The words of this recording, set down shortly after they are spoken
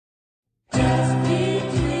Just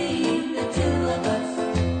between the two of us,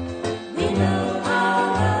 we know our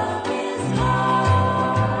love is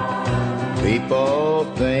hard. People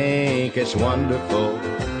think it's wonderful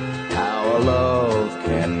how a love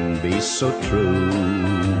can be so true.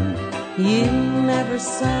 You never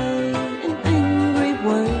say an angry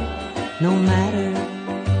word, no matter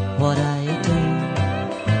what I do.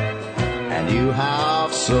 And you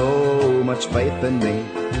have so much faith in me,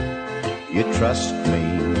 you trust me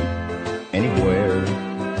anywhere.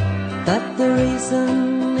 But the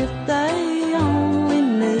reason, if they only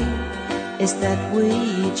knew, is that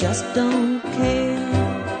we just don't care.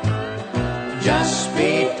 Just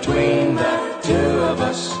between the two of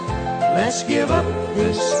us, let's give up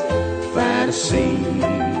this fantasy,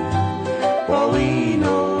 for we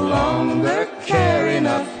no longer care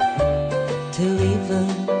enough to even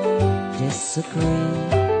disagree.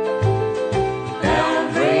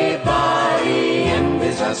 Everybody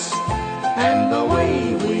envies us and the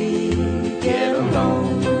way we get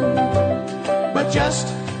along, but just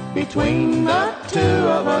between the two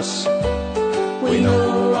of us, we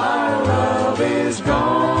know our love is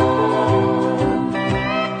gone.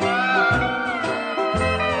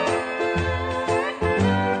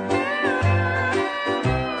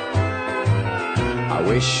 I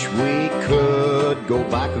wish we could go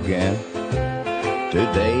back again to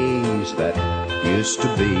days that used to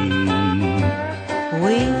be.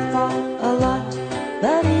 We fought a lot,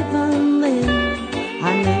 but even then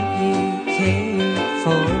I knew you cared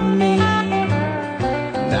for me.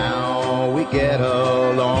 Now we get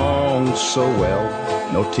along so well,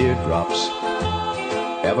 no teardrops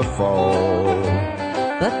ever fall.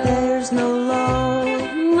 But there's no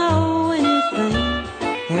love, no anything,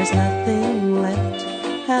 there's nothing left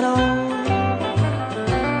at all.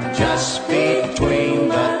 Just between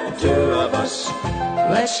the two of us,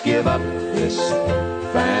 let's give up this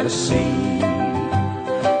fantasy,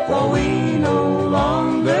 for we no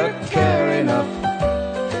longer care enough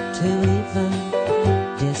to even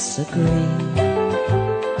disagree.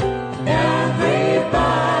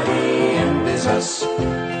 Everybody envies us